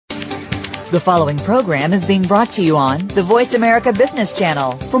The following program is being brought to you on the Voice America Business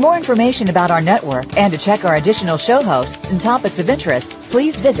Channel. For more information about our network and to check our additional show hosts and topics of interest,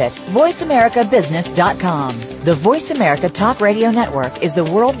 please visit voiceamericabusiness.com. The Voice America Talk Radio Network is the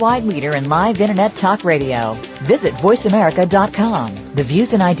worldwide leader in live Internet talk radio. Visit voiceamerica.com. The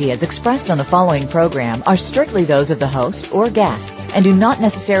views and ideas expressed on the following program are strictly those of the host or guests and do not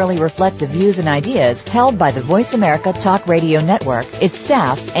necessarily reflect the views and ideas held by the Voice America Talk Radio Network, its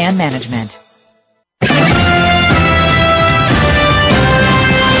staff, and management.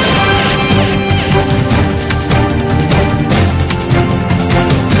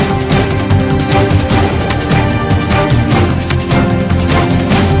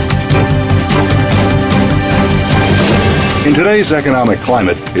 In today's economic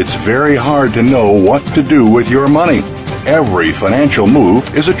climate, it's very hard to know what to do with your money. Every financial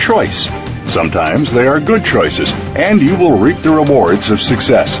move is a choice. Sometimes they are good choices, and you will reap the rewards of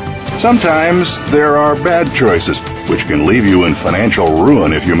success. Sometimes there are bad choices, which can leave you in financial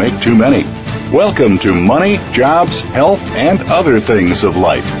ruin if you make too many. Welcome to Money, Jobs, Health, and Other Things of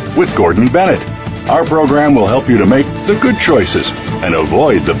Life with Gordon Bennett. Our program will help you to make the good choices and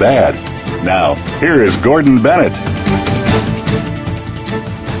avoid the bad. Now, here is Gordon Bennett.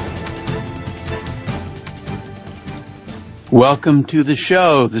 Welcome to the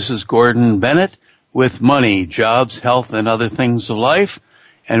show. This is Gordon Bennett with Money, Jobs, Health, and Other Things of Life.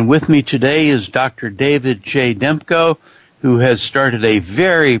 And with me today is Dr. David J. Demko, who has started a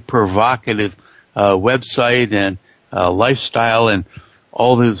very provocative website and lifestyle and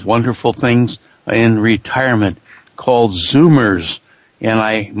all those wonderful things in retirement called Zoomers. And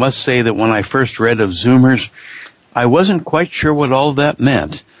I must say that when I first read of Zoomers, I wasn't quite sure what all that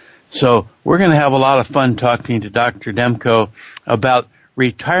meant. So we're going to have a lot of fun talking to Dr. Demko about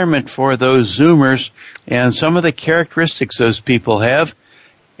retirement for those Zoomers and some of the characteristics those people have.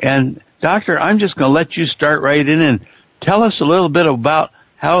 And, Doctor, I'm just going to let you start right in and tell us a little bit about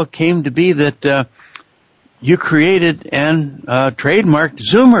how it came to be that you created and trademarked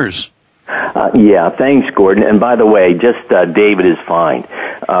Zoomers. Yeah, thanks, Gordon. And by the way, just David is fine.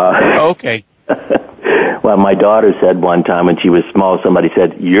 Okay. Well, my daughter said one time when she was small, somebody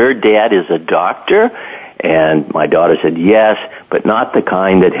said, "Your dad is a doctor?" And my daughter said, "Yes, but not the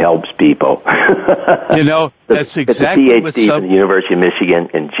kind that helps people." You know, that's exactly it's a PhD from the University of Michigan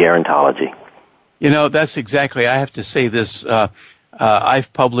in gerontology. You know, that's exactly, I have to say this,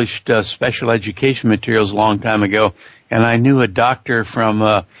 I've published special education materials a long time ago, and I knew a doctor from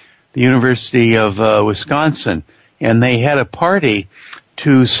the University of Wisconsin, and they had a party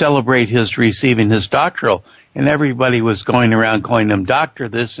to celebrate his receiving his doctoral, and everybody was going around calling him doctor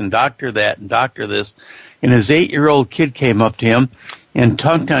this and doctor that and doctor this. And his 8-year-old kid came up to him and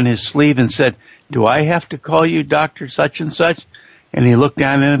tugged on his sleeve and said, "Do I have to call you Dr. such and such?" And he looked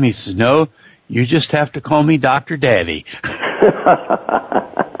down at him. He says, "No, you just have to call me Dr. Daddy."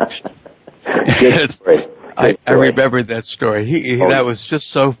 I remember that story. That was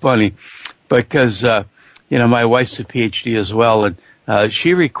just so funny because, you know, my wife's a PhD as well, and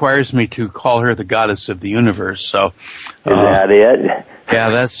she requires me to call her the goddess of the universe. So, is that it?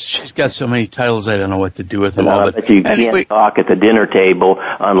 Yeah, she's got so many titles I don't know what to do with them all. But you can't talk at the dinner table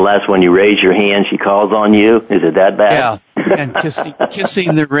unless when you raise your hand she calls on you. Is it that bad? Yeah, and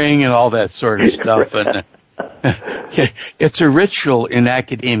kissing the ring and all that sort of stuff. And it's a ritual in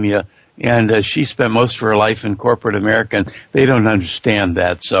academia. And she spent most of her life in corporate America, and they don't understand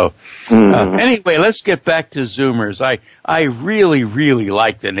that. So anyway, let's get back to Zoomers. I really, really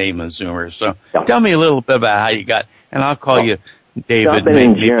like the name of Zoomers. So tell me a little bit about how you got, and I'll call you David.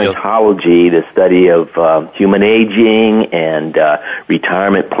 In gerontology, the study of human aging and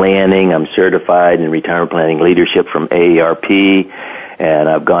retirement planning. I'm certified in retirement planning leadership from AARP. And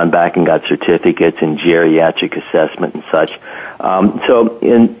I've gone back and got certificates in geriatric assessment and such. So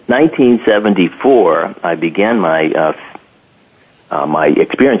in 1974, I began my my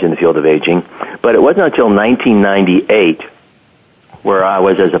experience in the field of aging, but it wasn't until 1998 where I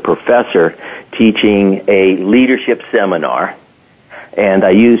was as a professor teaching a leadership seminar, and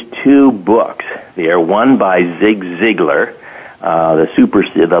I used 2 books there, one by Zig Ziglar,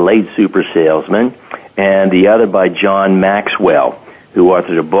 the late super salesman, and the other by John Maxwell, who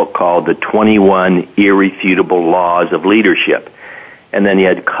authored a book called The 21 Irrefutable Laws of Leadership. And then you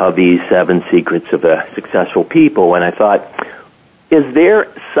had Covey's 7 Secrets of Successful People. And I thought, is there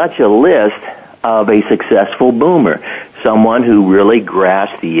such a list of a successful boomer? Someone who really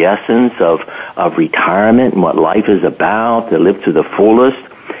grasped the essence of retirement and what life is about, that lived to the fullest?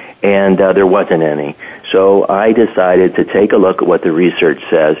 And there wasn't any. So I decided to take a look at what the research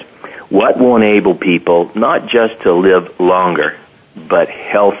says. What will enable people not just to live longer, but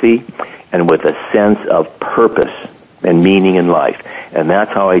healthy and with a sense of purpose and meaning in life. And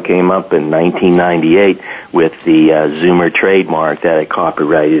that's how I came up in 1998 with the Zoomer trademark that I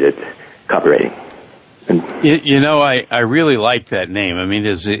copyrighting. I really like that name. I mean,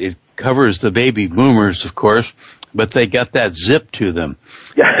 it covers the baby boomers, of course, but they got that zip to them.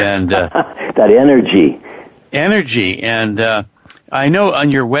 And that energy. And I know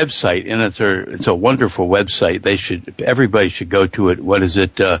on your website, and it's a wonderful website. Everybody should go to it. What is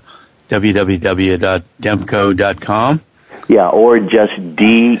it? www.demko.com? Yeah, or just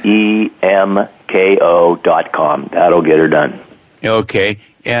DEMKO.com. That'll get her done. Okay.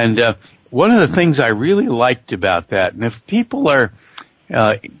 And one of the things I really liked about that, and if people are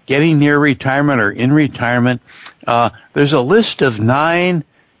getting near retirement or in retirement, there's a list of 9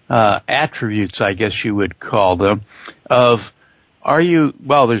 attributes, I guess you would call them, of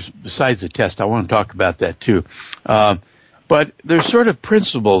there's besides the test, I want to talk about that too. But there's sort of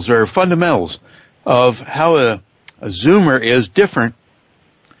principles or fundamentals of how a Zoomer is different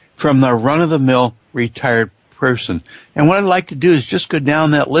from the run-of-the-mill retired person. And what I'd like to do is just go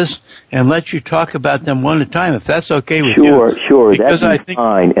down that list and let you talk about them one at a time, if that's okay with you. Sure. That's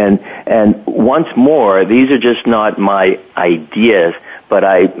fine. And once more, these are just not my ideas, but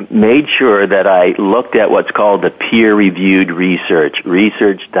I made sure that I looked at what's called the peer-reviewed research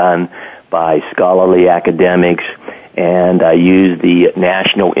done by scholarly academics, and I used the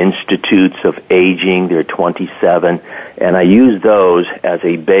National Institutes of Aging, there are 27, and I used those as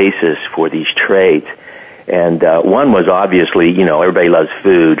a basis for these traits. And one was obviously, everybody loves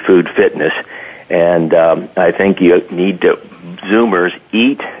food fitness, and I think Zoomers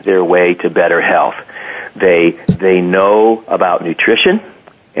eat their way to better health. They know about nutrition,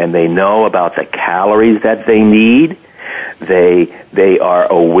 and they know about the calories that they need. They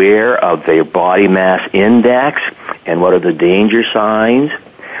are aware of their body mass index and what are the danger signs.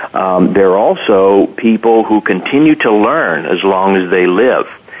 They're also people who continue to learn as long as they live.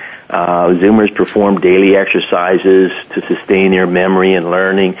 Zoomers perform daily exercises to sustain their memory and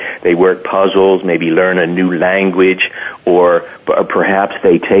learning. They work puzzles, maybe learn a new language, or perhaps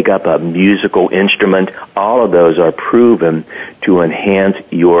they take up a musical instrument. All of those are proven to enhance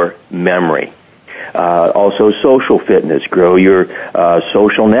your memory. Also social fitness, grow your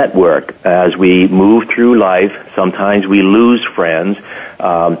social network. As we move through life, sometimes we lose friends,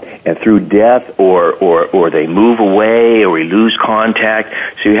 and through death or they move away or we lose contact.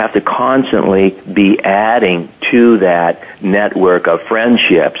 So you have to constantly be adding to that network of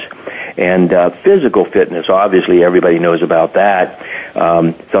friendships. And physical fitness, obviously everybody knows about that.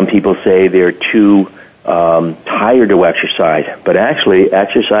 Some people say they're too tired to exercise, but actually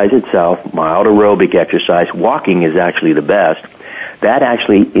exercise itself, mild aerobic exercise, walking is actually the best. That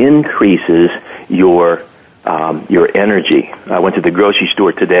actually increases your energy. I went to the grocery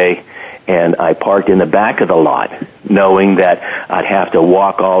store today and I parked in the back of the lot knowing that I'd have to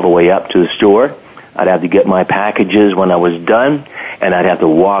walk all the way up to the store. I'd have to get my packages when I was done, and I'd have to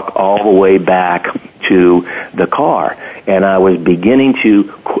walk all the way back to the car. And I was beginning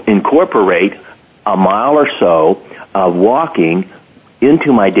to incorporate a mile or so of walking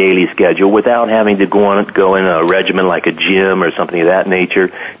into my daily schedule without having to go in a regimen like a gym or something of that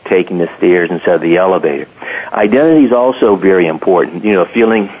nature, taking the stairs instead of the elevator. Identity is also very important.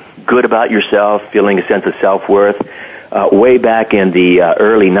 Feeling good about yourself, feeling a sense of self-worth. Way back in the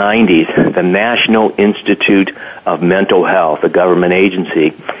early 90s, the National Institute of Mental Health, a government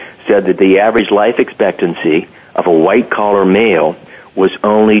agency, said that the average life expectancy of a white-collar male was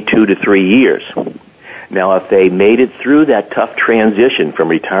only 2 to 3 years. Now, if they made it through that tough transition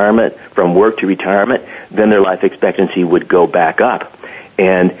from work to retirement, then their life expectancy would go back up.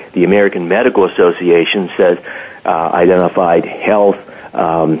 And the American Medical Association says, identified health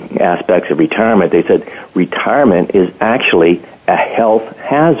aspects of retirement. They said retirement is actually a health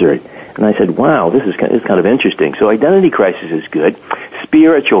hazard. And I said, wow, this is kind of interesting. So identity crisis is good.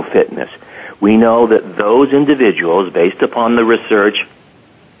 Spiritual fitness. We know that those individuals, based upon the research,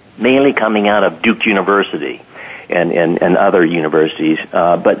 mainly coming out of Duke University and other universities,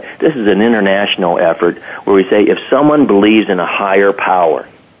 but this is an international effort where we say if someone believes in a higher power,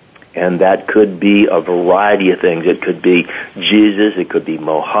 and that could be a variety of things. It could be Jesus, it could be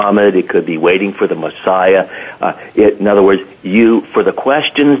Muhammad, it could be waiting for the Messiah. In other words, for the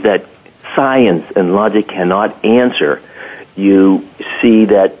questions that science and logic cannot answer, you see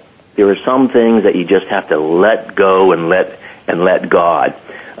that there are some things that you just have to let go and let God.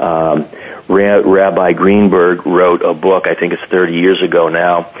 Rabbi Greenberg wrote a book, I think it's 30 years ago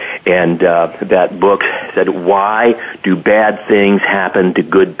now, and that book said, why do bad things happen to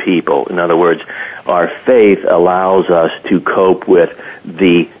good people? In other words, our faith allows us to cope with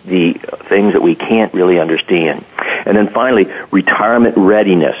the things that we can't really understand. And then finally, retirement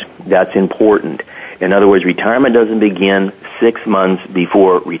readiness. That's important. In other words, retirement doesn't begin 6 months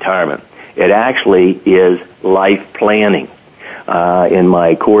before retirement. It actually is life planning. In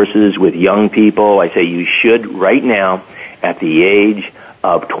my courses with young people, I say you should right now, at the age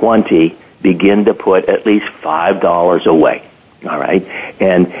of 20, begin to put at least $5 away. All right,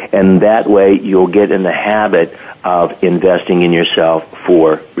 and that way you'll get in the habit of investing in yourself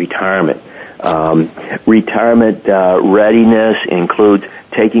for retirement. Retirement readiness includes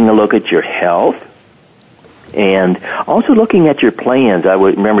taking a look at your health and also looking at your plans. I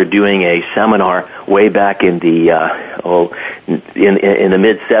would remember doing a seminar way back in the in the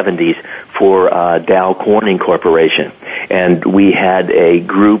mid 70s for Dow Corning Corporation, and we had a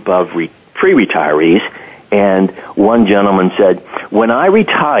group of pre-retirees. And one gentleman said, when I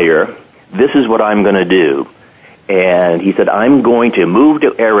retire, this is what I'm going to do. And he said, I'm going to move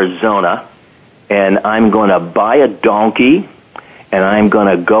to Arizona, and I'm going to buy a donkey, and I'm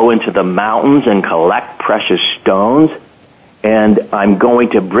going to go into the mountains and collect precious stones, and I'm going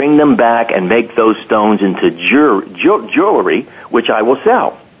to bring them back and make those stones into jewelry, which I will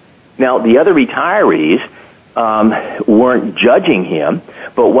sell. Now, the other retirees weren't judging him,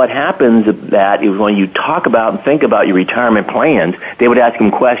 but what happens that is when you talk about and think about your retirement plans, they would ask him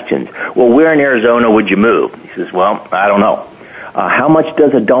questions. Well, where in Arizona would you move? He says, well, I don't know. How much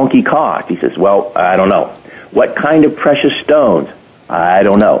does a donkey cost? He says, well, I don't know. What kind of precious stones? I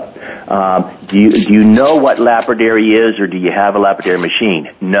don't know. Do you know what lapidary is, or do you have a lapidary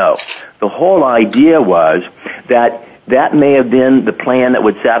machine? No. The whole idea was that may have been the plan that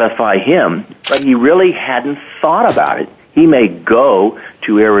would satisfy him, but he really hadn't thought about it. He may go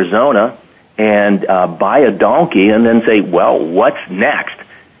to Arizona and buy a donkey and then say, well, what's next?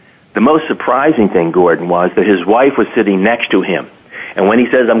 The most surprising thing, Gordon, was that his wife was sitting next to him. And when he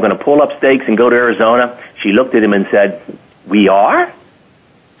says, I'm going to pull up stakes and go to Arizona, she looked at him and said, we are?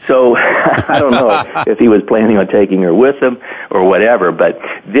 So I don't know if he was planning on taking her with him or whatever, but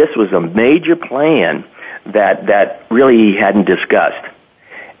this was a major plan that really he hadn't discussed.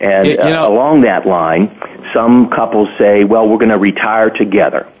 And along that line, some couples say, well, we're going to retire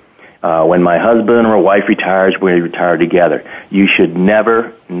together. When my husband or wife retires, we're going to retire together. You should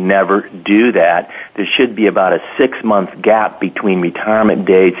never do that. There should be about a 6-month gap between retirement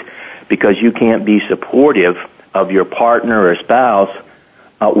dates, because you can't be supportive of your partner or spouse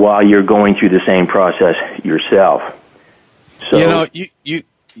while you're going through the same process yourself. So,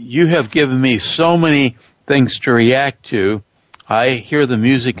 you have given me so many things to react to. I hear the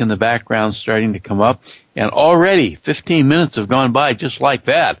music in the background starting to come up, and already 15 minutes have gone by just like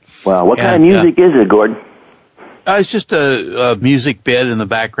that. Wow, what kind of music is it, Gordon? It's just a music bed in the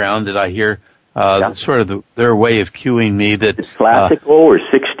background that I hear, sort of their way of cueing me. That it's classical or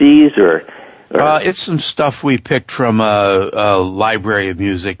 60s or it's some stuff we picked from a library of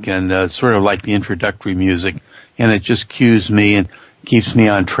music, and sort of like the introductory music, and it just cues me and keeps me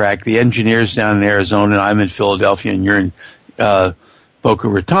on track. The engineer's down in Arizona, and I'm in Philadelphia, and you're in Boca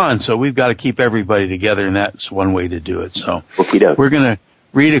Raton, so we've got to keep everybody together, and that's one way to do it. So we're going to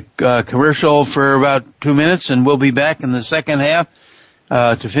read a commercial for about 2 minutes, and we'll be back in the second half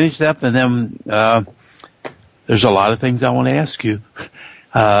to finish that, and then there's a lot of things I want to ask you.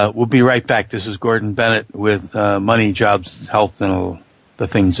 We'll be right back. This is Gordon Bennett with Money, Jobs, Health, and the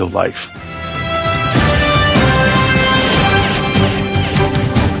Things of Life.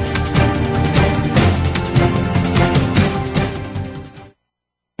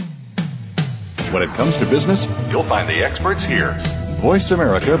 When it comes to business, you'll find the experts here. Voice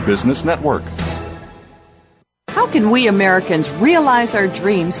America Business Network. How can we Americans realize our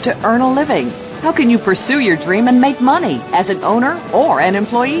dreams to earn a living? How can you pursue your dream and make money as an owner or an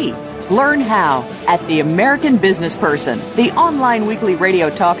employee? Learn how at The American Business Person, the online weekly radio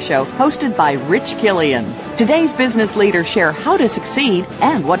talk show hosted by Rich Killian. Today's business leaders share how to succeed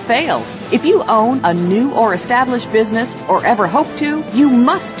and what fails. If you own a new or established business or ever hope to, you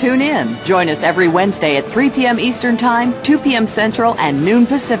must tune in. Join us every Wednesday at 3 p.m. Eastern Time, 2 p.m. Central, and noon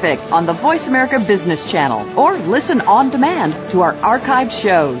Pacific on the Voice America Business Channel, or listen on demand to our archived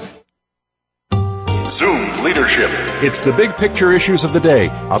shows. Zoom Leadership. It's the big picture issues of the day,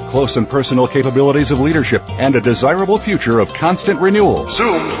 up close and personal capabilities of leadership, and a desirable future of constant renewal.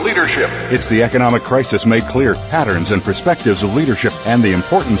 Zoom Leadership. It's the economic crisis made clear, patterns and perspectives of leadership, and the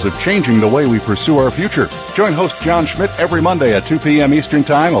importance of changing the way we pursue our future. Join host John Schmidt every Monday at 2 p.m. Eastern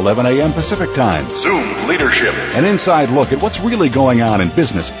Time, 11 a.m. Pacific Time. Zoom Leadership. An inside look at what's really going on in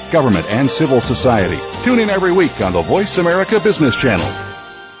business, government, and civil society. Tune in every week on the Voice America Business Channel.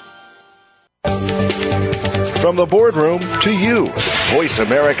 From the boardroom to you, Voice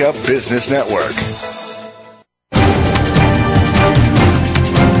America Business Network.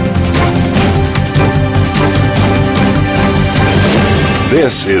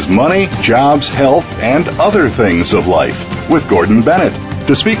 This is Money, Jobs, Health, and Other Things of Life with Gordon Bennett.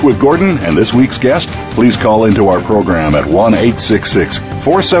 To speak with Gordon and this week's guest, please call into our program at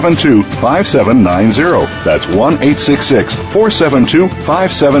 1-866-472-5790. That's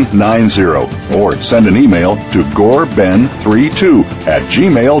 1-866-472-5790. Or send an email to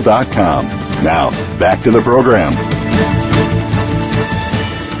goreben32@gmail.com. Now, back to the program.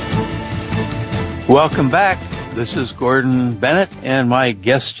 Welcome back. This is Gordon Bennett, and my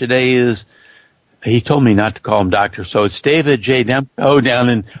guest today is, he told me not to call him doctor, so it's David J. Demko down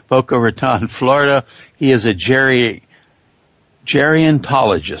in Boca Raton, Florida. He is a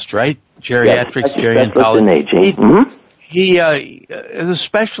gerontologist, right? Geriatrics, gerontologist. He is a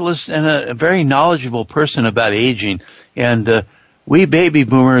specialist and a very knowledgeable person about aging, and we baby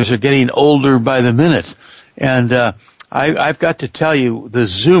boomers are getting older by the minute. And I've got to tell you, the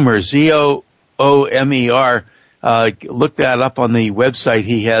Zoomer, Zoomer, look that up on the website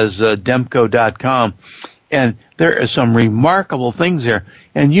he has, demko.com, and there are some remarkable things there.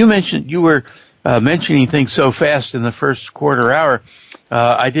 And you were mentioning things so fast in the first quarter hour,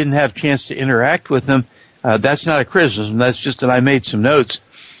 I didn't have a chance to interact with them. That's not a criticism, that's just that I made some notes.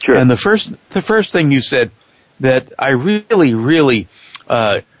 Sure. And the first thing you said that I really,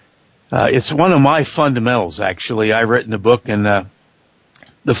 it's one of my fundamentals, actually. I've written a book in the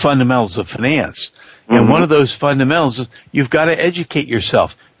fundamentals of finance. And one of those fundamentals is you've got to educate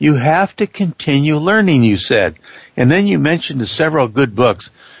yourself. You have to continue learning, you said. And then you mentioned several good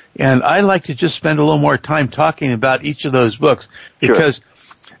books. And I like to just spend a little more time talking about each of those books because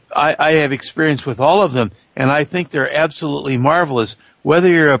I have experience with all of them, and I think they're absolutely marvelous. Whether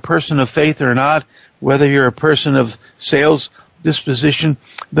you're a person of faith or not, whether you're a person of sales disposition,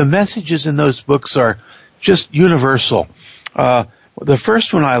 the messages in those books are just universal. The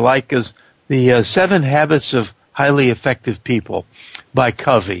first one I like is The 7 Habits of Highly Effective People by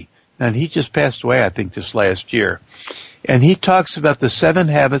Covey. And he just passed away, I think, this last year. And he talks about the 7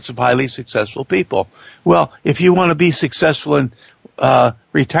 habits of highly successful people. Well, if you want to be successful in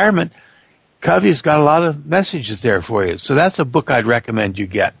retirement, Covey's got a lot of messages there for you. So that's a book I'd recommend you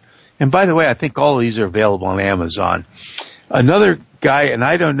get. And by the way, I think all of these are available on Amazon. Another guy, and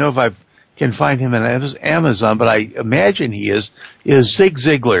I don't know if I can find him on Amazon, but I imagine he is Zig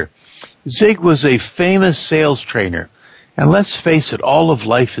Ziglar. Zig was a famous sales trainer. And let's face it, all of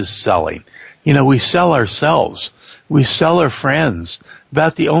life is selling. You know, we sell ourselves. We sell our friends.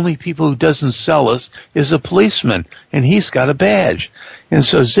 About the only people who doesn't sell us is a policeman, and he's got a badge. And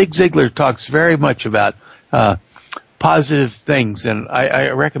so Zig Ziglar talks very much about positive things, and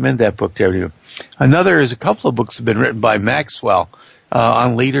I recommend that book to everyone. Another is a couple of books have been written by Maxwell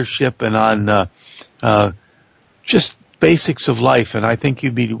on leadership and on just basics of life, and I think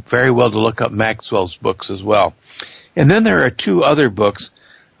you'd be very well to look up Maxwell's books as well. And then there are 2 other books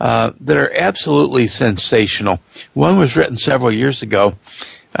that are absolutely sensational. One was written several years ago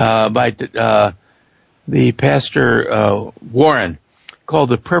by the pastor Warren, called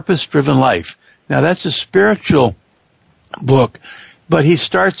The Purpose-Driven Life. Now, that's a spiritual book, but he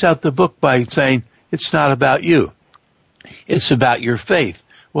starts out the book by saying, it's not about you. It's about your faith.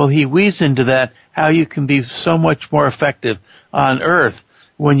 Well, he weaves into that how you can be so much more effective on earth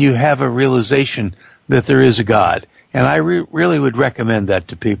when you have a realization that there is a God. And I really would recommend that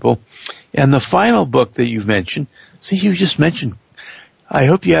to people. And the final book that you've mentioned, see, you just mentioned, I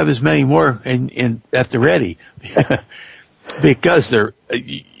hope you have as many more in at the ready because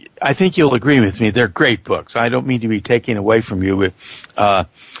I think you'll agree with me, they're great books. I don't mean to be taking away from you, but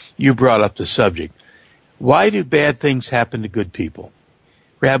you brought up the subject. Why do bad things happen to good people?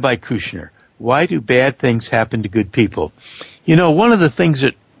 Rabbi Kushner. Why do bad things happen to good people? You know, one of the things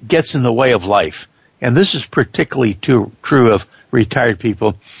that gets in the way of life, and this is particularly true of retired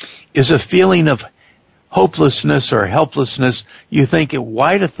people, is a feeling of hopelessness or helplessness. You think,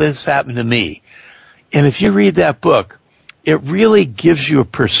 why did this happen to me? And if you read that book, it really gives you a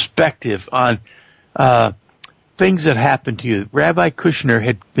perspective on things that happened to you. Rabbi Kushner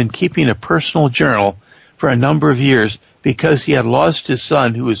had been keeping a personal journal for a number of years because he had lost his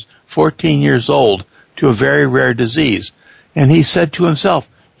son, who was 14 years old, to a very rare disease. And he said to himself,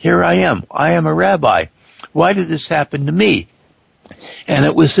 here I am a rabbi. Why did this happen to me? And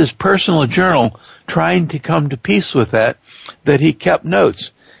it was his personal journal, trying to come to peace with that he kept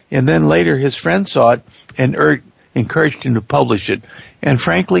notes. And then later his friend saw it and encouraged him to publish it. And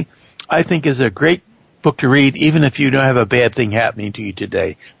frankly, I think it's a great book to read, even if you don't have a bad thing happening to you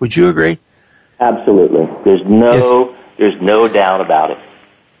today. Would you agree? Absolutely. There's no doubt about it.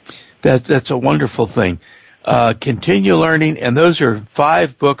 That's a wonderful thing. Continue learning, and those are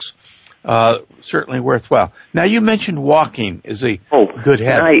 5 books, certainly worthwhile. Now, you mentioned walking is a good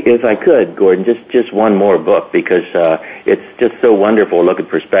habit. If I could, Gordon, just one more book, because it's just so wonderful to look at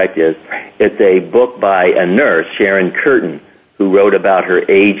perspectives. It's a book by a nurse, Sharon Curtin, who wrote about her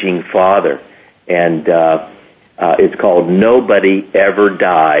aging father, and it's called Nobody Ever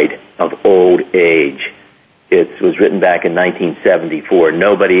Died of Old Age. It was written back in 1974.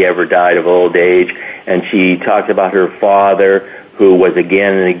 Nobody ever died of old age. And she talks about her father, who was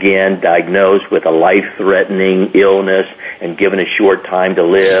again and again diagnosed with a life-threatening illness and given a short time to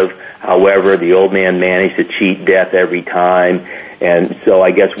live. However, the old man managed to cheat death every time. And so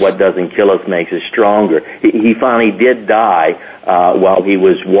I guess what doesn't kill us makes us stronger. He finally did die while he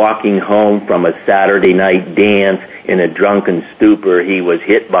was walking home from a Saturday night dance in a drunken stupor. He was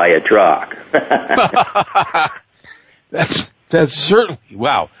hit by a truck. That's certainly,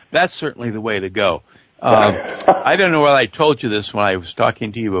 wow, that's certainly the way to go. I don't know whether I told you this when I was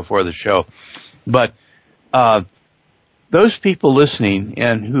talking to you before the show, but those people listening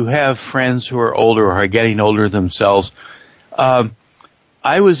and who have friends who are older or are getting older themselves,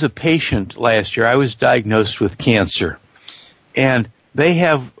 I was a patient last year. I was diagnosed with cancer, and they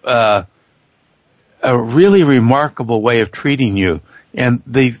have a really remarkable way of treating you. And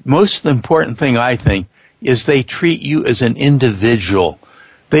the most important thing, I think, is they treat you as an individual.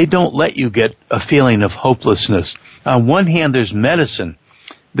 They don't let you get a feeling of hopelessness. On one hand, there's medicine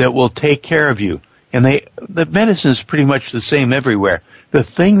that will take care of you. And the medicine is pretty much the same everywhere. The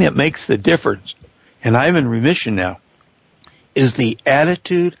thing that makes the difference, and I'm in remission now, is the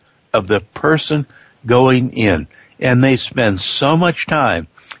attitude of the person going in. And they spend so much time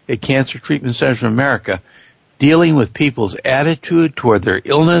at Cancer Treatment Centers of America dealing with people's attitude toward their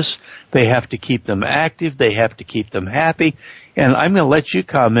illness. They have to keep them active. They have to keep them happy. And I'm going to let you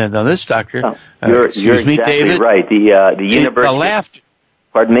comment on this, Doctor. You're exactly David. Right. The university. Laughter.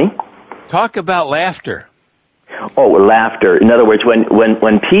 Pardon me? Talk about laughter. Oh, laughter. In other words,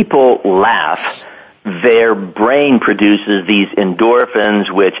 when people laugh, their brain produces these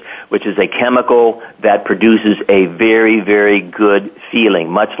endorphins, which is a chemical that produces a very, very good feeling.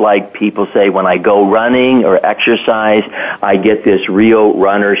 Much like people say, when I go running or exercise, I get this real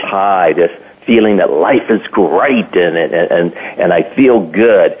runner's high, this feeling that life is great and I feel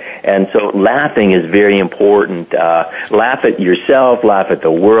good. And so laughing is very important. Laugh at yourself, laugh at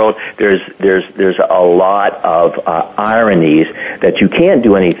the world. There's a lot of ironies that you can't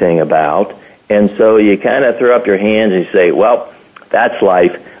do anything about. And so you kind of throw up your hands and say, well, that's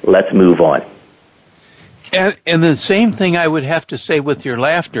life. Let's move on. And the same thing I would have to say with your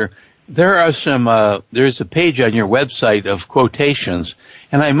laughter. There are there's a page on your website of quotations,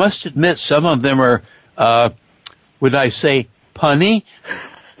 and I must admit some of them are, would I say, punny?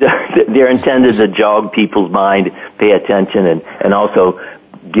 They're intended to jog people's mind, pay attention, and also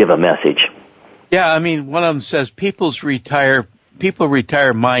give a message. Yeah, I mean, one of them says, people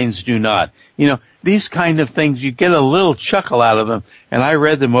retire, minds do not. You know, these kind of things, you get a little chuckle out of them, and I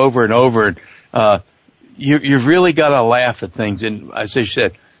read them over and over, and you've really got to laugh at things. And as I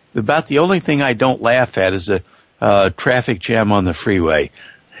said, about the only thing I don't laugh at is a traffic jam on the freeway.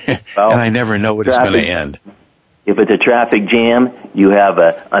 Well, and I never know what it's going to end. If it's a traffic jam, you have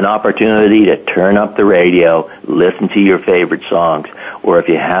an opportunity to turn up the radio, listen to your favorite songs. Or if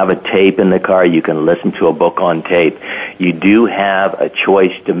you have a tape in the car, you can listen to a book on tape. You do have a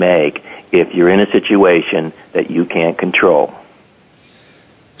choice to make if you're in a situation that you can't control.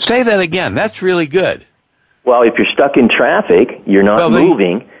 Say that again. That's really good. Well, if you're stuck in traffic, you're not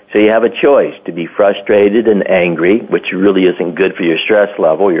moving, so you have a choice to be frustrated and angry, which really isn't good for your stress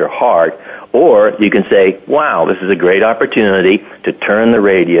level, your heart, or you can say, wow, this is a great opportunity to turn the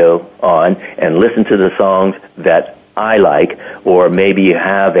radio on and listen to the songs that I like, or maybe you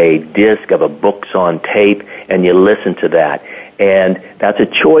have a disc of a books on tape and you listen to that. And that's a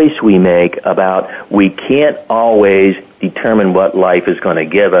choice we make about we can't always determine what life is going to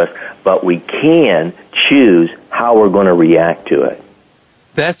give us, but we can choose how we're going to react to it.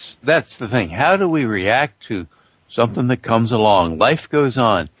 That's the thing. How do we react to something that comes along. Life goes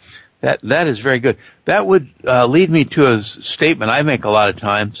on. That is very good. That would lead me to a statement I make a lot of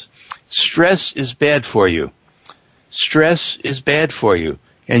times. Stress is bad for you. Stress is bad for you,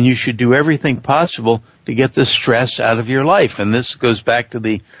 and you should do everything possible to get the stress out of your life. And this goes back to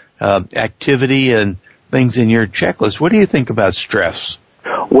the activity and things in your checklist. What do you think about stress?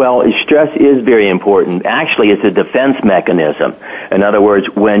 Well, stress is very important. Actually, it's a defense mechanism. In other words,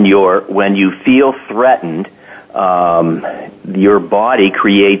 when you feel threatened, your body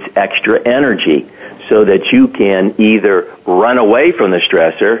creates extra energy so that you can either run away from the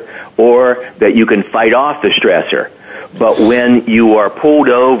stressor or that you can fight off the stressor. But when you are pulled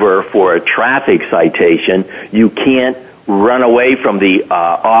over for a traffic citation, you can't run away from the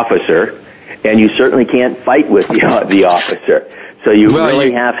officer, and you certainly can't fight with the officer. So you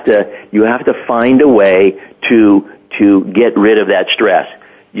have to find a way to get rid of that stress.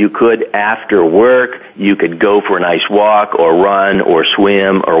 You could, after work, you could go for a nice walk or run or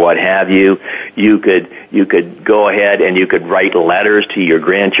swim or what have you. You could go ahead and you could write letters to your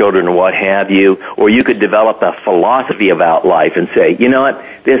grandchildren or what have you. Or you could develop a philosophy about life and say, you know what,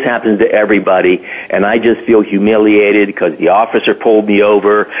 this happens to everybody, and I just feel humiliated because the officer pulled me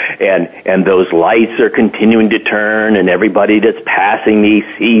over and those lights are continuing to turn and everybody that's passing me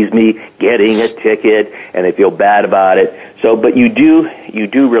sees me getting a ticket and they feel bad about it. So, but you do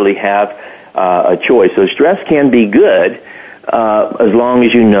really have a choice. So stress can be good as long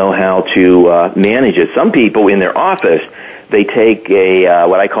as you know how to manage it. Some people in their office, they take a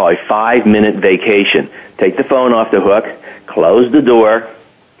what I call a 5-minute vacation. Take the phone off the hook, close the door,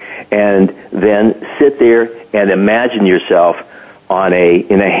 and then sit there and imagine yourself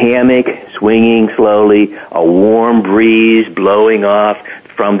in a hammock, swinging slowly, a warm breeze blowing off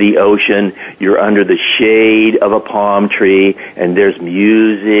from the ocean. You're under the shade of a palm tree, and there's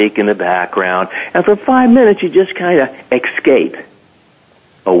music in the background. And for 5 minutes, you just kind of escape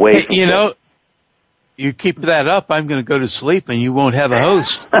away from it. You keep that up, I'm going to go to sleep, and you won't have a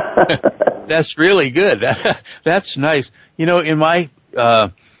host. That's really good. That's nice. In my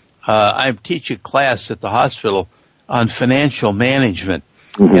I teach a class at the hospital on financial management,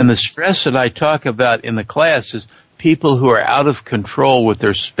 and the stress that I talk about in the class is people who are out of control with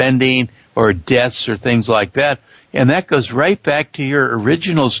their spending or debts or things like that. And that goes right back to your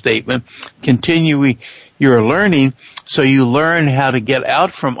original statement, continuing your learning, so you learn how to get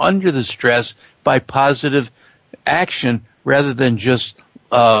out from under the stress by positive action rather than just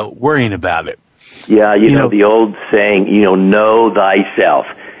worrying about it. Yeah, the old saying, know thyself.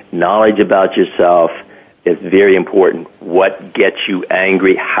 Knowledge about yourself is very important. What gets you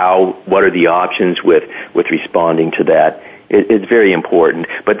angry? What are the options with responding to that? It's very important.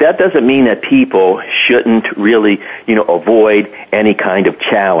 But that doesn't mean that people shouldn't really, avoid any kind of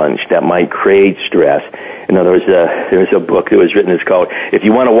challenge that might create stress. In other words, there's a book that was written, it's called, If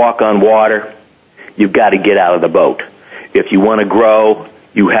You Want to Walk on Water, You've Got to Get Out of the Boat. If you want to grow,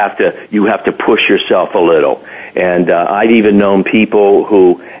 you have to push yourself a little. And I've even known people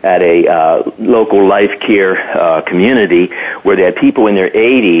who, at a local life care community, where they had people in their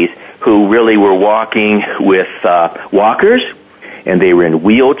 80s who really were walking with walkers, and they were in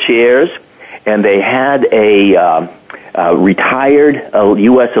wheelchairs, and they had a retired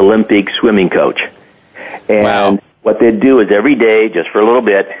U.S. Olympic swimming coach. And what they'd do is every day, just for a little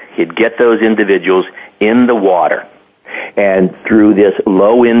bit, he'd get those individuals in the water. And through this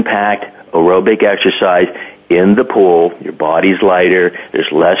low-impact aerobic exercise in the pool, your body's lighter,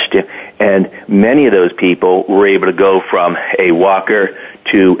 there's less and many of those people were able to go from a walker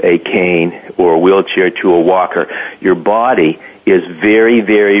to a cane or a wheelchair to a walker. Your body is very,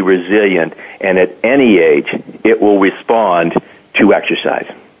 very resilient, and at any age, it will respond to exercise.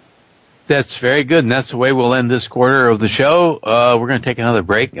 That's very good, and that's the way we'll end this quarter of the show. We're going to take another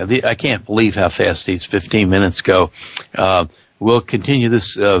break. I can't believe how fast these 15 minutes go. We'll continue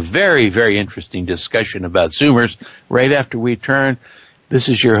this very, very interesting discussion about Zoomers right after we turn. This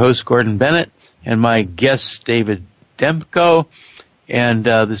is your host, Gordon Bennett, and my guest, David Demko, and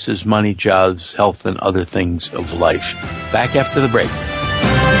this is Money, Jobs, Health, and Other Things of Life. Back after the break.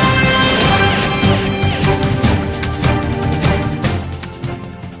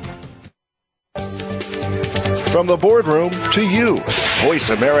 From the boardroom to you, Voice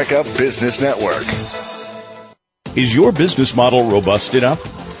America Business Network. Is your business model robust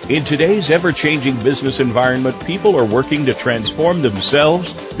enough? In today's ever-changing business environment, people are working to transform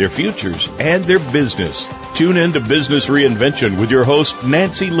themselves, their futures, and their business. Tune in to Business Reinvention with your host,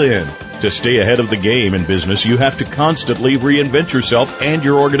 Nancy Lynn. To stay ahead of the game in business, you have to constantly reinvent yourself and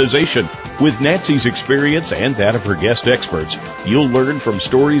your organization. With Nancy's experience and that of her guest experts, you'll learn from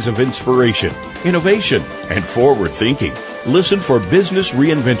stories of inspiration, innovation, and forward thinking. Listen for Business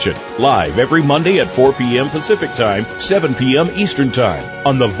Reinvention, live every Monday at 4 p.m. Pacific Time, 7 p.m. Eastern Time,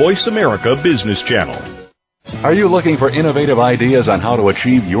 on the Voice America Business Channel. Are you looking for innovative ideas on how to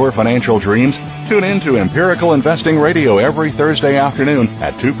achieve your financial dreams? Tune in to Empirical Investing Radio every Thursday afternoon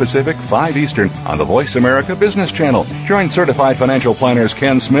at 2 Pacific, 5 Eastern on the Voice America Business Channel. Join certified financial planners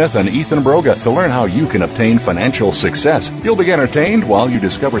Ken Smith and Ethan Broga to learn how you can obtain financial success. You'll be entertained while you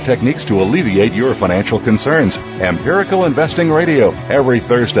discover techniques to alleviate your financial concerns. Empirical Investing Radio every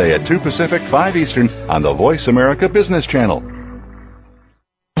Thursday at 2 Pacific, 5 Eastern on the Voice America Business Channel.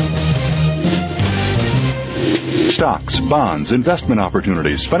 Stocks, bonds, investment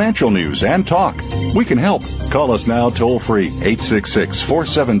opportunities, financial news, and talk. We can help. Call us now toll-free,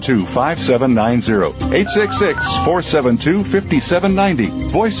 866-472-5790,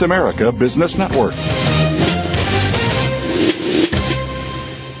 866-472-5790, Voice America Business Network.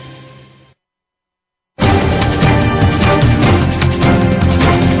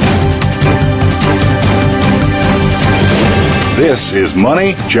 This is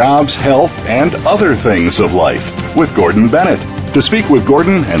Money, Jobs, Health, and Other Things of Life with Gordon Bennett. To speak with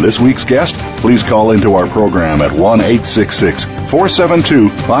Gordon and this week's guest, please call into our program at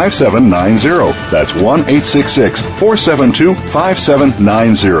 1-866-472-5790. That's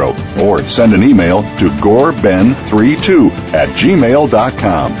 1-866-472-5790. Or send an email to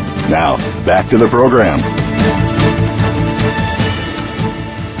goreben32@gmail.com. Now, back to the program.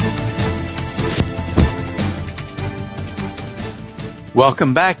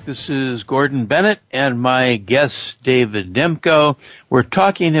 Welcome back. This is Gordon Bennett and my guest, David Demko. We're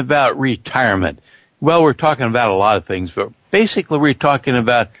talking about retirement. Well, we're talking about a lot of things, but basically we're talking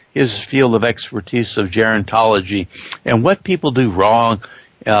about his field of expertise of gerontology and what people do wrong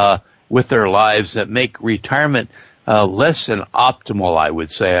with their lives that make retirement less than optimal, I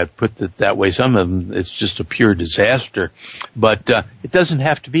would say. I'd put it that way. Some of them, it's just a pure disaster, but it doesn't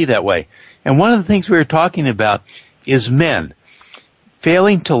have to be that way. And one of the things we were talking about is men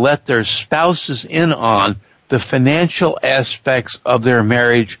failing to let their spouses in on the financial aspects of their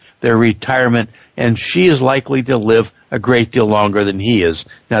marriage, their retirement, and she is likely to live a great deal longer than he is.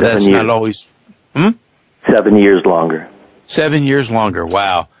 Now, that's not always... 7 years longer. 7 years longer,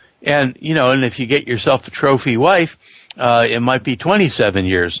 wow. And, you know, and if you get yourself a trophy wife, it might be 27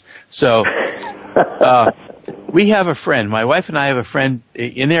 years. So, we have a friend, my wife and I have a friend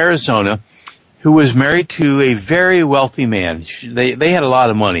in Arizona who was married to a very wealthy man. They had a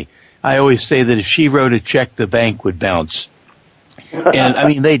lot of money. I always say that if she wrote a check, the bank would bounce. And I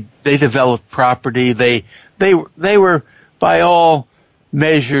mean, they developed property. They were by all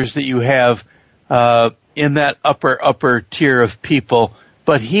measures that you have in that upper tier of people.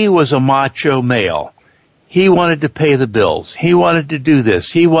 But he was a macho male. He wanted to pay the bills. He wanted to do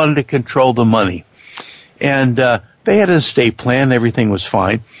this. He wanted to control the money. And they had an estate plan. Everything was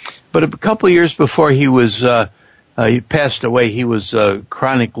fine. But a couple of years before he passed away, he was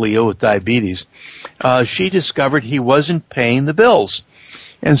chronically ill with diabetes. She discovered he wasn't paying the bills.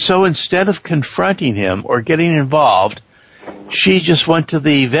 And so instead of confronting him or getting involved, she just went to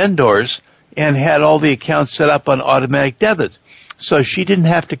the vendors and had all the accounts set up on automatic debit. So she didn't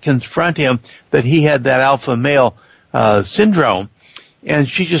have to confront him that he had that alpha male syndrome. And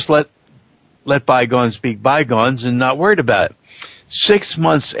she just let bygones be bygones and not worried about it. 6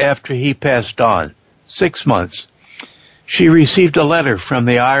 months after he passed on, 6 months, she received a letter from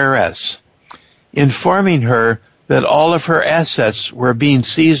the IRS informing her that all of her assets were being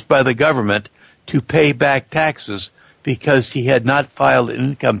seized by the government to pay back taxes because he had not filed an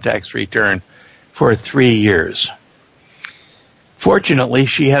income tax return for 3 years. Fortunately,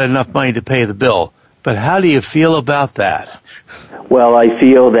 she had enough money to pay the bill. But how do you feel about that? Well, I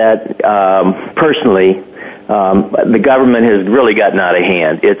feel that personally, the government has really gotten out of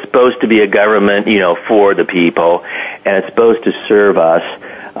hand. It's supposed to be a government, for the people, and it's supposed to serve us.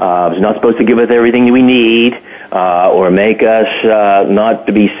 It's not supposed to give us everything we need or make us not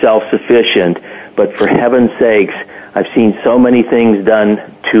to be self-sufficient. But for heaven's sakes, I've seen so many things done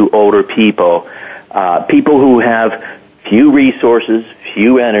to older people, people who have few resources,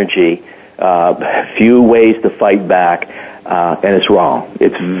 few energy, few ways to fight back, and it's wrong.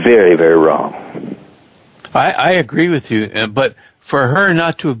 It's very, very wrong. I agree with you, but for her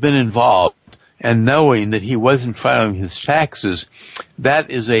not to have been involved and knowing that he wasn't filing his taxes,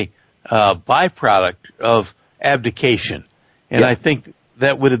 that is a byproduct of abdication. And I think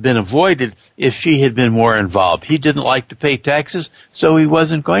that would have been avoided if she had been more involved. He didn't like to pay taxes, so he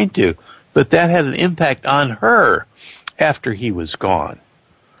wasn't going to. But that had an impact on her after he was gone.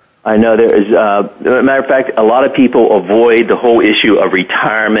 I know there is, as a matter of fact, a lot of people avoid the whole issue of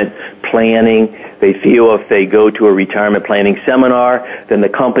retirement planning. They feel if they go to a retirement planning seminar, then the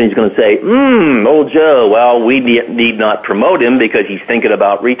company's going to say, old Joe, well, we need not promote him because he's thinking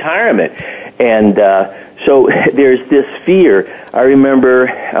about retirement. And so there's this fear. I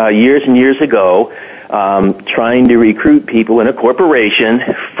remember years and years ago trying to recruit people in a corporation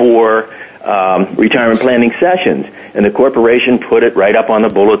for retirement planning sessions. And the corporation put it right up on the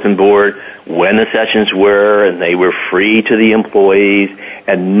bulletin board when the sessions were, and they were free to the employees,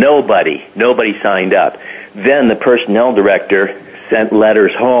 and nobody signed up. Then the personnel director sent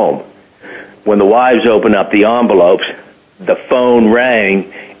letters home. When the wives opened up the envelopes, the phone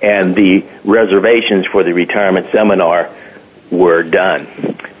rang, and the reservations for the retirement seminar were done,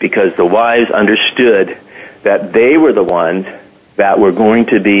 because the wives understood that they were the ones that were going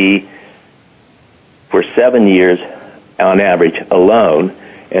to be, for 7 years on average, alone,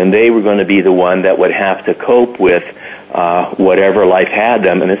 and they were going to be the one that would have to cope with whatever life had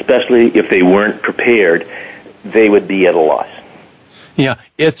them, and especially if they weren't prepared, they would be at a loss. Yeah,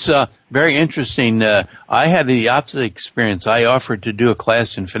 it's very interesting. I had the opposite experience. I offered to do a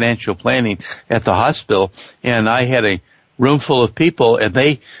class in financial planning at the hospital, and I had a room full of people, and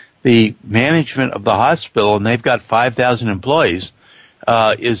the management of the hospital, and they've got 5,000 employees,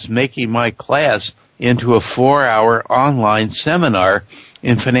 is making my class into a 4-hour online seminar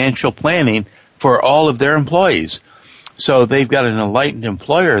in financial planning for all of their employees. So they've got an enlightened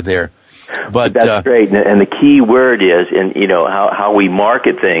employer there. But that's great. And the key word is, how we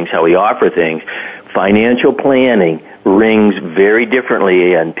market things, how we offer things. Financial planning rings very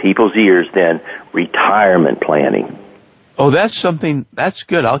differently in people's ears than retirement planning. Oh, that's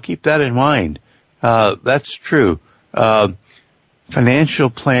good. I'll keep that in mind. That's true. Financial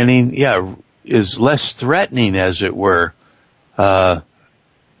planning, is less threatening, as it were,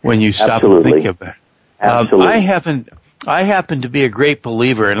 when you stop and think about it. Absolutely. I happen to be a great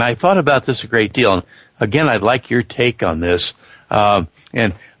believer, and I thought about this a great deal. And again, I'd like your take on this. And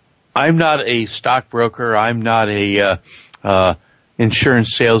I'm not a stockbroker. I'm not a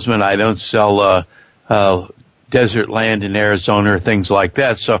insurance salesman. I don't sell desert land in Arizona or things like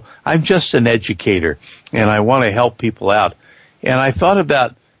that. So I'm just an educator, and I want to help people out. And I thought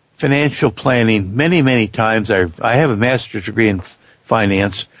about financial planning many, many times. I have a master's degree in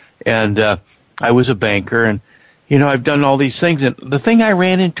finance, and I was a banker, and I've done all these things. And the thing I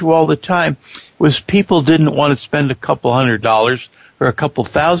ran into all the time was people didn't want to spend a couple $100 or a couple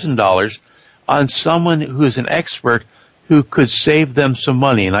 $1,000 on someone who is an expert who could save them some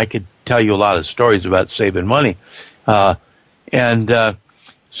money. And I could tell you a lot of stories about saving money. So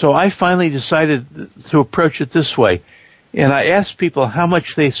I finally decided to approach it this way. And I asked people how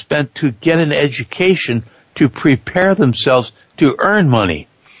much they spent to get an education to prepare themselves to earn money.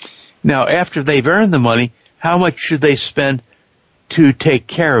 Now, after they've earned the money, how much should they spend to take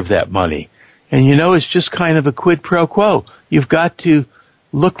care of that money? And it's just kind of a quid pro quo. You've got to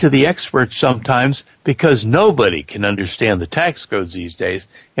look to the experts sometimes, because nobody can understand the tax codes these days,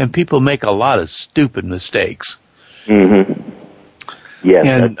 and people make a lot of stupid mistakes. Mm-hmm. Yes,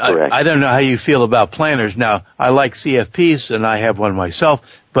 and that's correct. I don't know how you feel about planners. Now, I like CFPs, and I have one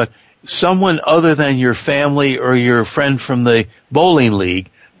myself, but someone other than your family or your friend from the bowling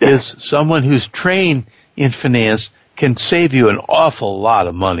league is someone who's trained in finance can save you an awful lot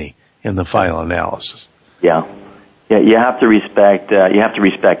of money in the final analysis. Yeah, you have to respect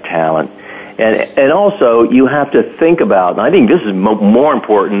talent. And also, you have to think about, and I think this is more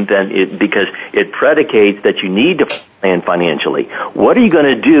important than it, because it predicates that you need to plan financially. What are you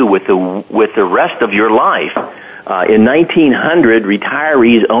going to do with the rest of your life? In 1900,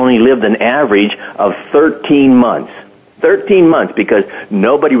 retirees only lived an average of 13 months. 13 months, because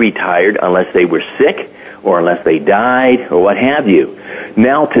nobody retired unless they were sick or unless they died or what have you.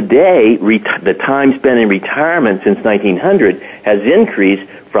 Now today, the time spent in retirement since 1900 has increased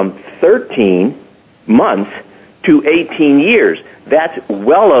from 13 months to 18 years. That's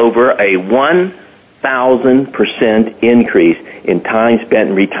well over a 1,000% increase in time spent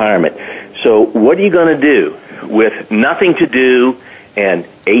in retirement. So what are you going to do with nothing to do and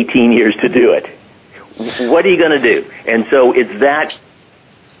 18 years to do it? What are you going to do? And so it's that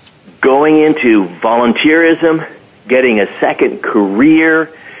going into volunteerism, getting a second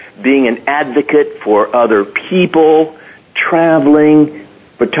career, being an advocate for other people, traveling,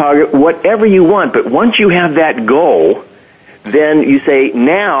 photography, whatever you want. But once you have that goal, then you say,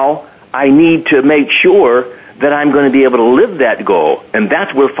 now I need to make sure that I'm going to be able to live that goal. And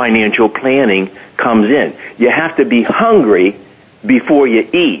that's where financial planning comes in. You have to be hungry before you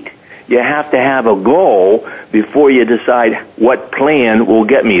eat. You have to have a goal before you decide what plan will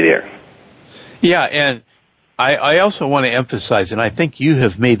get me there. Yeah, and I also want to emphasize, and I think you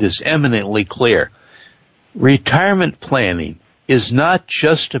have made this eminently clear, retirement planning is not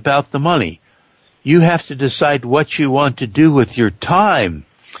just about the money. You have to decide what you want to do with your time.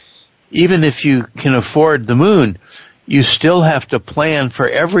 Even if you can afford the moon, you still have to plan for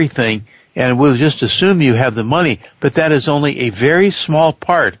everything, and we'll just assume you have the money, but that is only a very small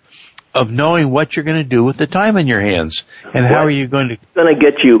part of knowing what you're going to do with the time in your hands. And how are you going to... It's going to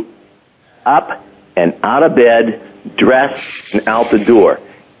get you up and out of bed, dressed, and out the door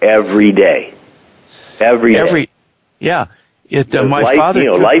every day. Every day. Yeah.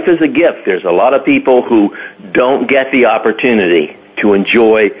 Life is a gift. There's a lot of people who don't get the opportunity to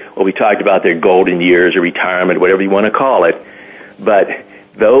enjoy what we talked about, their golden years or retirement, whatever you want to call it. But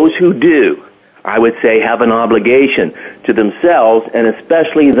those who do, I would say, have an obligation to themselves, and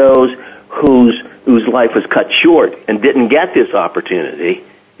especially those whose life was cut short and didn't get this opportunity,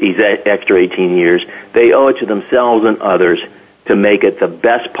 these extra 18 years. They owe it to themselves and others to make it the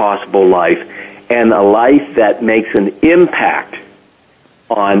best possible life, and a life that makes an impact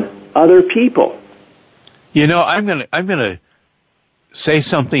on other people. You know, I'm gonna say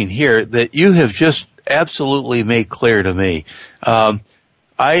something here that you have just absolutely made clear to me.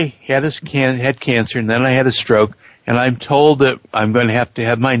 I had cancer, and then I had a stroke, and I'm told that I'm going to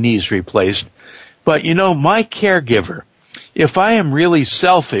have my knees replaced. But, you know, my caregiver, if I am really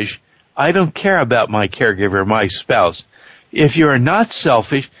selfish, I don't care about my caregiver, my spouse. If you are not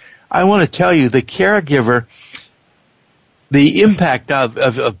selfish, I want to tell you the caregiver, the impact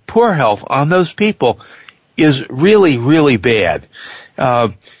of poor health on those people is really, really bad.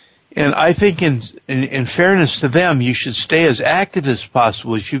 And I think in fairness to them, you should stay as active as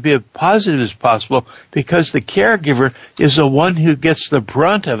possible. You should be as positive as possible, because the caregiver is the one who gets the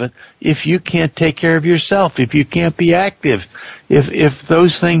brunt of it if you can't take care of yourself, if you can't be active, if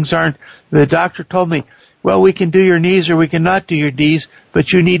those things aren't. The doctor told me, well, we can do your knees or we cannot do your knees,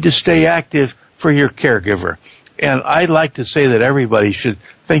 but you need to stay active for your caregiver. And I'd like to say that everybody should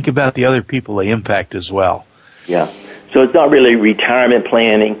think about the other people they impact as well. Yeah. So it's not really retirement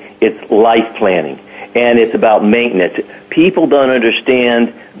planning, it's life planning. And it's about maintenance. People don't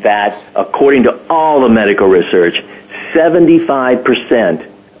understand that, according to all the medical research,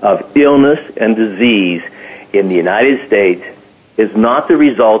 75% of illness and disease in the United States is not the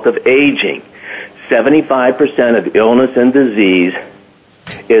result of aging. 75% of illness and disease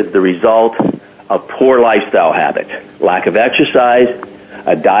is the result of poor lifestyle habits. Lack of exercise,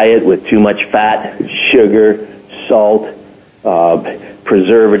 a diet with too much fat, sugar, salt,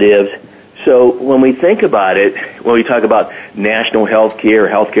 preservatives. So when we think about it, when we talk about national health care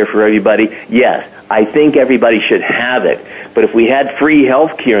for everybody, yes, I think everybody should have it. But if we had free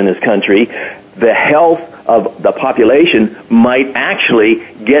health care in this country, the health of the population might actually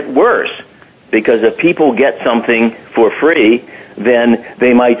get worse. Because if people get something for free, then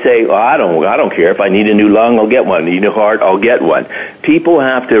they might say, well, I don't care. If I need a new lung, I'll get one. Need a new heart, I'll get one. People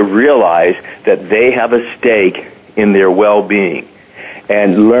have to realize that they have a stake in their well-being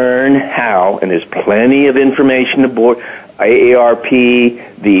and learn how, and there's plenty of information aboard AARP,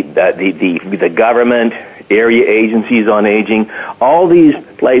 the government, area agencies on aging. All these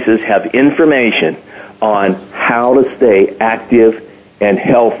places have information on how to stay active and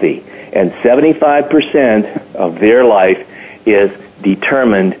healthy. And 75% of their life is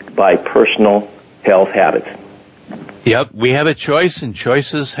determined by personal health habits. Yep, we have a choice, and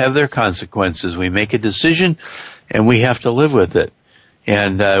choices have their consequences. We make a decision, and we have to live with it.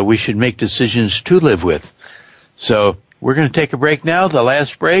 And we should make decisions to live with. So we're going to take a break now, the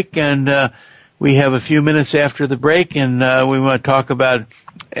last break, and we have a few minutes after the break, and we want to talk about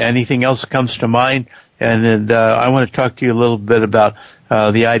anything else that comes to mind. And I want to talk to you a little bit about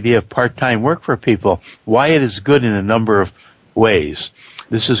the idea of part-time work for people, why it is good in a number of ways.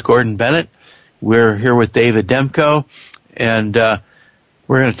 This is Gordon Bennett. We're here with David Demko, and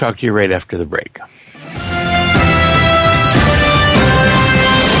we're going to talk to you right after the break.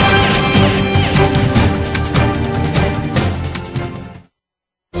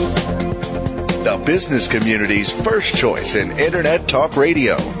 The business community's first choice in Internet Talk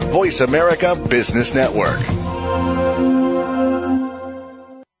Radio. Voice America Business Network.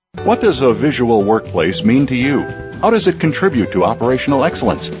 What does a visual workplace mean to you? How does it contribute to operational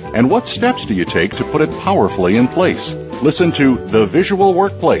excellence? And what steps do you take to put it powerfully in place? Listen to The Visual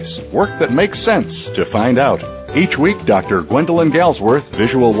Workplace, Work That Makes Sense, to find out. Each week, Dr. Gwendolyn Galsworth,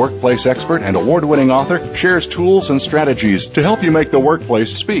 visual workplace expert and award-winning author, shares tools and strategies to help you make the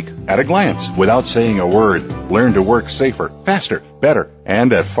workplace speak at a glance without saying a word. Learn to work safer, faster, better,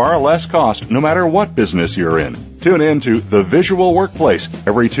 and at far less cost no matter what business you're in. Tune in to The Visual Workplace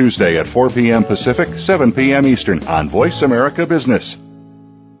every Tuesday at 4 p.m. Pacific, 7 p.m. Eastern on Voice America Business.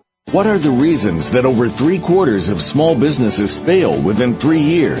 What are the reasons that over 3/4 of small businesses fail within 3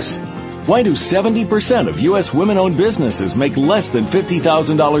 years? Why do 70% of U.S. women-owned businesses make less than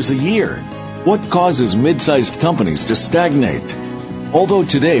 $50,000 a year? What causes mid-sized companies to stagnate? Although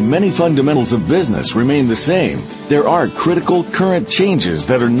today many fundamentals of business remain the same, there are critical current changes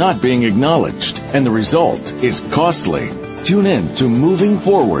that are not being acknowledged, and the result is costly. Tune in to Moving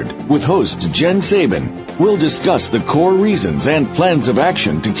Forward with host Jen Sabin. We'll discuss the core reasons and plans of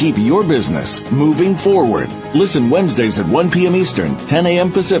action to keep your business moving forward. Listen Wednesdays at 1 p.m. Eastern, 10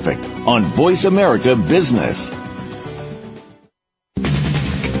 a.m. Pacific on Voice America Business.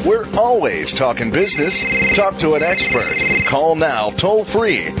 We're always talking business. Talk to an expert. Call now toll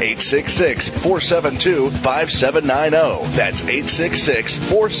free 866-472-5790. That's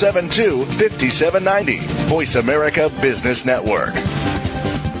 866-472-5790. Voice America Business Network.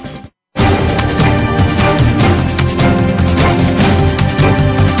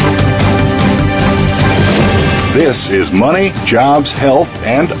 This is Money, Jobs, Health,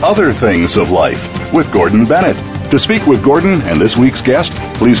 and Other Things of Life with Gordon Bennett. To speak with Gordon and this week's guest,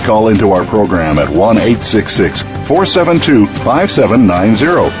 please call into our program at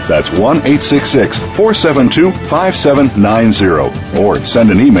 1-866-472-5790. That's 1-866-472-5790. Or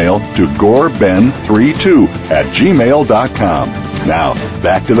send an email to goreben32@gmail.com. Now,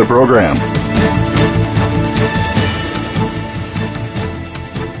 back to the program.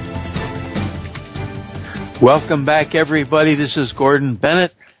 Welcome back, everybody. This is Gordon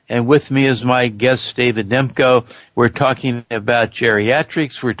Bennett, and with me is my guest, David Demko. We're talking about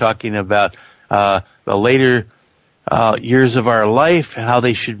geriatrics. We're talking about the later years of our life, how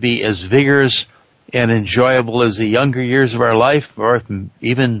they should be as vigorous and enjoyable as the younger years of our life, or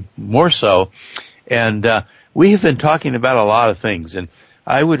even more so. And we have been talking about a lot of things, and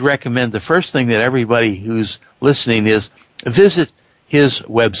I would recommend the first thing that everybody who's listening is visit his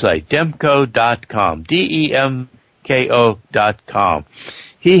website, demko.com, demko.com.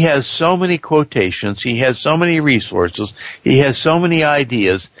 He has so many quotations. He has so many resources. He has so many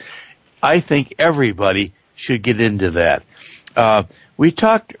ideas. I think everybody should get into that. We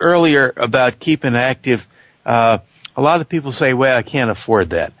talked earlier about keeping active. A lot of people say, well, I can't afford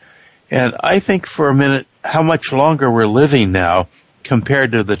that. And I think for a minute how much longer we're living now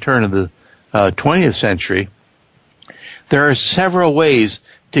compared to the turn of the 20th century. There are several ways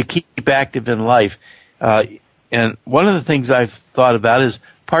to keep active in life. And one of the things I've thought about is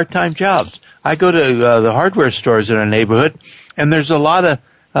part-time jobs. I go to the hardware stores in our neighborhood, and there's a lot of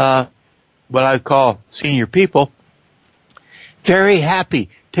what I call senior people, very happy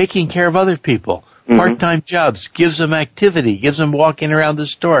taking care of other people. Mm-hmm. Part-time jobs gives them activity, gives them walking around the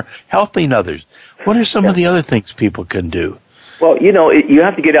store, helping others. What are some of the other things people can do? Well, you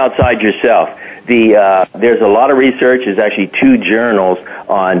have to get outside yourself. There's a lot of research. There's actually 2 journals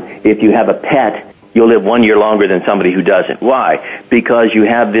on if you have a pet, you'll live 1 year longer than somebody who doesn't. Why? Because you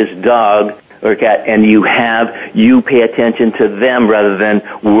have this dog or cat, and you pay attention to them rather than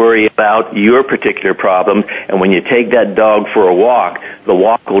worry about your particular problem. And when you take that dog for a walk, the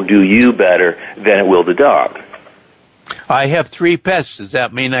walk will do you better than it will the dog. I have 3 pets. Does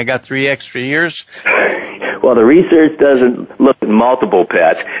that mean I got 3 extra years? Well, the research doesn't look at multiple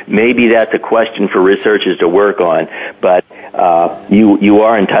pets. Maybe that's a question for researchers to work on, but you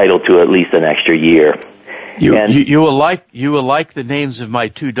are entitled to at least an extra year. You will like the names of my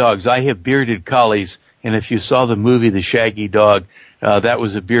 2 dogs. I have bearded collies, and if you saw the movie The Shaggy Dog, that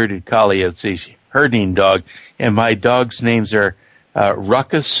was a bearded collie. It's a herding dog, and my dogs' names are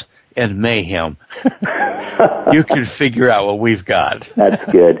Ruckus and Mayhem. You can figure out what we've got. That's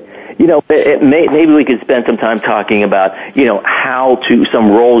good. Maybe we could spend some time talking about,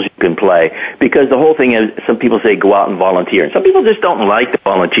 some roles you can play. Because the whole thing is, some people say go out and volunteer. And some people just don't like to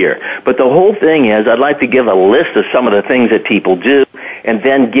volunteer. But the whole thing is, I'd like to give a list of some of the things that people do, and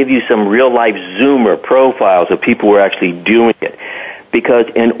then give you some real-life Zoomer profiles of people who are actually doing it. Because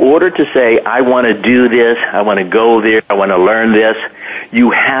in order to say, I want to do this, I want to go there, I want to learn this,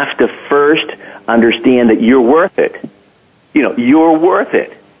 you have to first understand that you're worth it. You're worth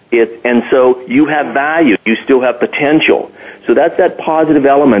it. And so you have value. You still have potential. So that's that positive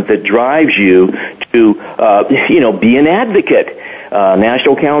element that drives you to, be an advocate.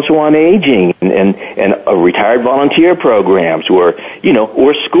 National Council on Aging and retired volunteer programs or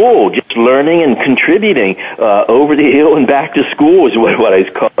school. Just learning and contributing over the hill and back to school is what I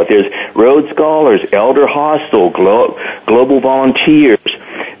call it. There's Road Scholars, Elder Hostel, Global Volunteers.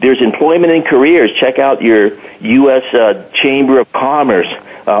 There's Employment and Careers. Check out your U.S. Chamber of Commerce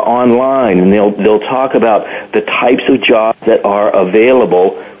online, and they'll talk about the types of jobs that are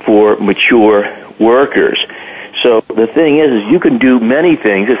available for mature workers. So the thing is you can do many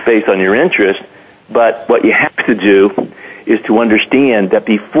things just based on your interest, but what you have to do is to understand that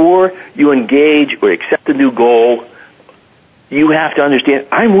before you engage or accept a new goal, you have to understand,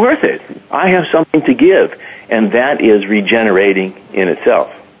 I'm worth it. I have something to give, and that is regenerating in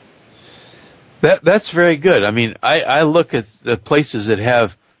itself. That's very good. I mean, I look at the places that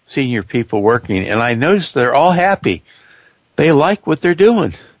have senior people working, and I notice they're all happy. They like what they're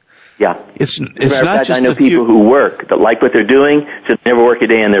doing. Yeah. It's not just I know people who work that like what they're doing, so they never work a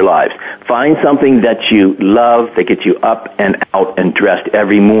day in their lives. Find something that you love that gets you up and out and dressed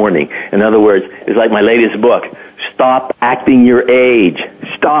every morning. In other words, it's like my latest book, Stop Acting Your Age.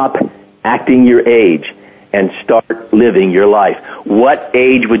 Stop acting your age and start living your life. What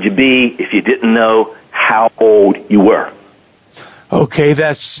age would you be if you didn't know how old you were? Okay,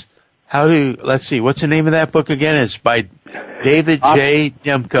 let's see, what's the name of that book again? It's by David J.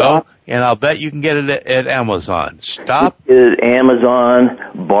 Demko, and I'll bet you can get it at Amazon. Stop. It is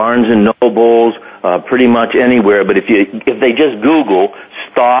Amazon, Barnes and Nobles, pretty much anywhere. But if they just Google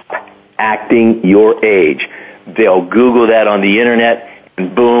 "Stop Acting Your Age," they'll Google that on the internet,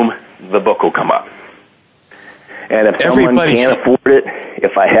 and boom, the book will come up. And if someone can't afford it,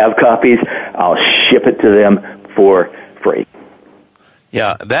 if I have copies, I'll ship it to them for free.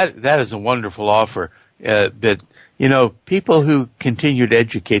 Yeah, that is a wonderful offer. But you know, people who continue to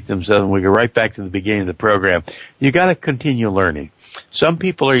educate themselves, and we go right back to the beginning of the program, you got to continue learning. Some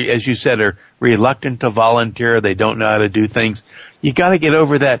people are, as you said, are reluctant to volunteer. They don't know how to do things. You got to get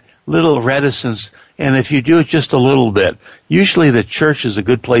over that little reticence. And if you do it just a little bit, usually the church is a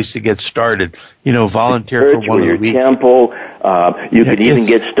good place to get started. You know, volunteer for one of the week. Temple. You could even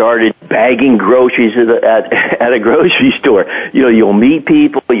get started bagging groceries at a grocery store. You know, you'll meet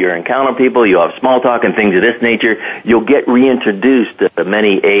people, you'll encounter people, you'll have small talk and things of this nature. You'll get reintroduced to the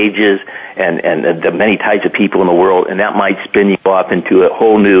many ages and the many types of people in the world, and that might spin you off into a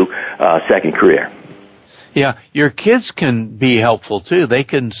whole new second career. Yeah, your kids can be helpful too. They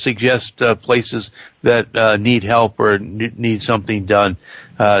can suggest places that need help or need something done,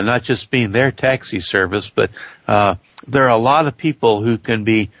 not just being their taxi service, but there are a lot of people who can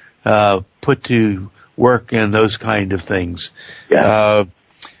be put to work in those kind of things. Yeah.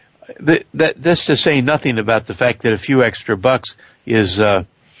 That's to say nothing about the fact that a few extra bucks is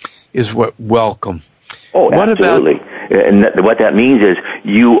what welcome. Oh, absolutely. And what that means is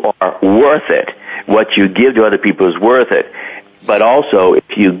you are worth it. What you give to other people is worth it. But also,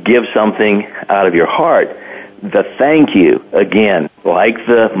 if you give something out of your heart, the thank you, again, like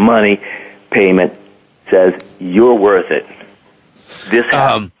the money payment, says you're worth it. This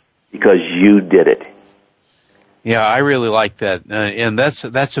happened because you did it. Yeah, I really like that. And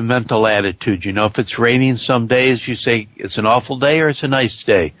that's a mental attitude. You know, if it's raining some days, you say it's an awful day or it's a nice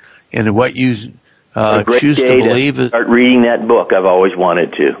day. And what you choose to believe is... Start reading that book I've always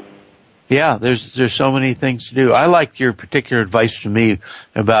wanted to. Yeah, there's so many things to do. I liked your particular advice to me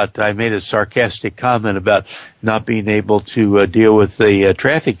about, I made a sarcastic comment about not being able to deal with the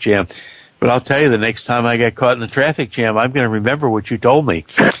traffic jam. But I'll tell you, the next time I get caught in the traffic jam, I'm going to remember what you told me.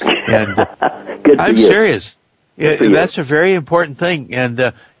 And I'm serious. That's a very important thing. And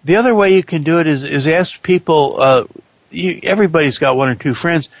the other way you can do it is ask people, everybody's got one or two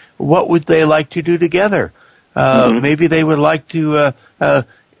friends, what would they like to do together? Maybe they would like to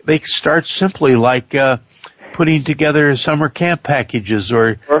they start simply like putting together summer camp packages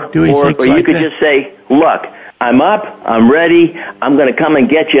or doing things like that. Or you could just say, look, I'm up, I'm ready, I'm going to come and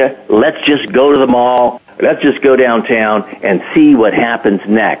get you. Let's just go to the mall. Let's just go downtown and see what happens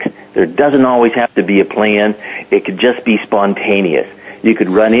next. There doesn't always have to be a plan. It could just be spontaneous. You could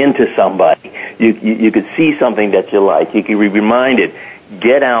run into somebody. You could see something that you like. You could be reminded.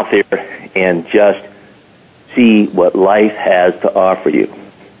 Get out there and just see what life has to offer you.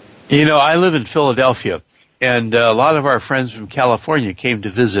 You know, I live in Philadelphia, and a lot of our friends from California came to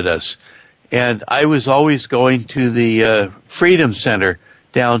visit us. And I was always going to the Freedom Center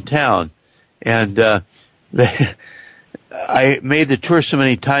downtown. And I made the tour so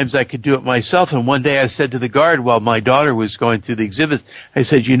many times I could do it myself. And one day I said to the guard while my daughter was going through the exhibits, I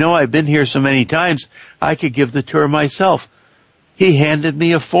said, you know, I've been here so many times, I could give the tour myself. He handed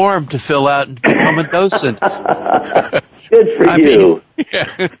me a form to fill out and become a docent. Good for you.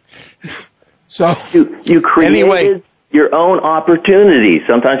 Yeah. So you created your own opportunities.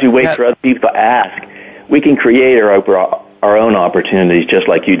 Sometimes we wait for other people to ask. We can create our own opportunities just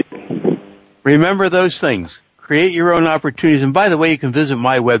like you do. Remember those things. Create your own opportunities. And by the way, you can visit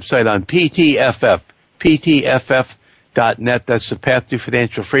my website on ptff.net. That's the Path to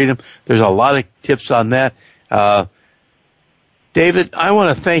Financial Freedom. There's a lot of tips on that. David, I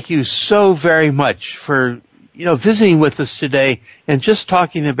want to thank you so very much for, visiting with us today and just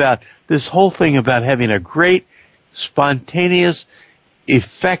talking about this whole thing about having a great, spontaneous,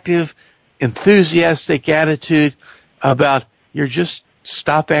 effective, enthusiastic attitude about just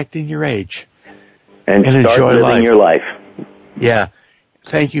stop acting your age. And start enjoy living your life. Yeah.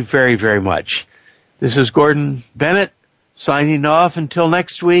 Thank you very, very much. This is Gordon Bennett signing off until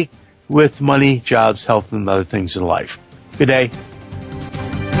next week with money, jobs, health, and other things in life. Good day.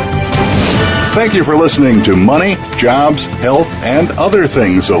 Thank you for listening to Money, Jobs, Health, and Other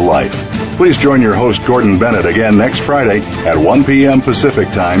Things of Life. Please join your host, Gordon Bennett, again next Friday at 1 p.m. Pacific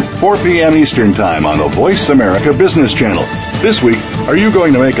Time, 4 p.m. Eastern Time on the Voice America Business Channel. This week, are you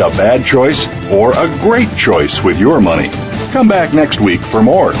going to make a bad choice or a great choice with your money? Come back next week for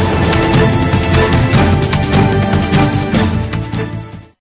more.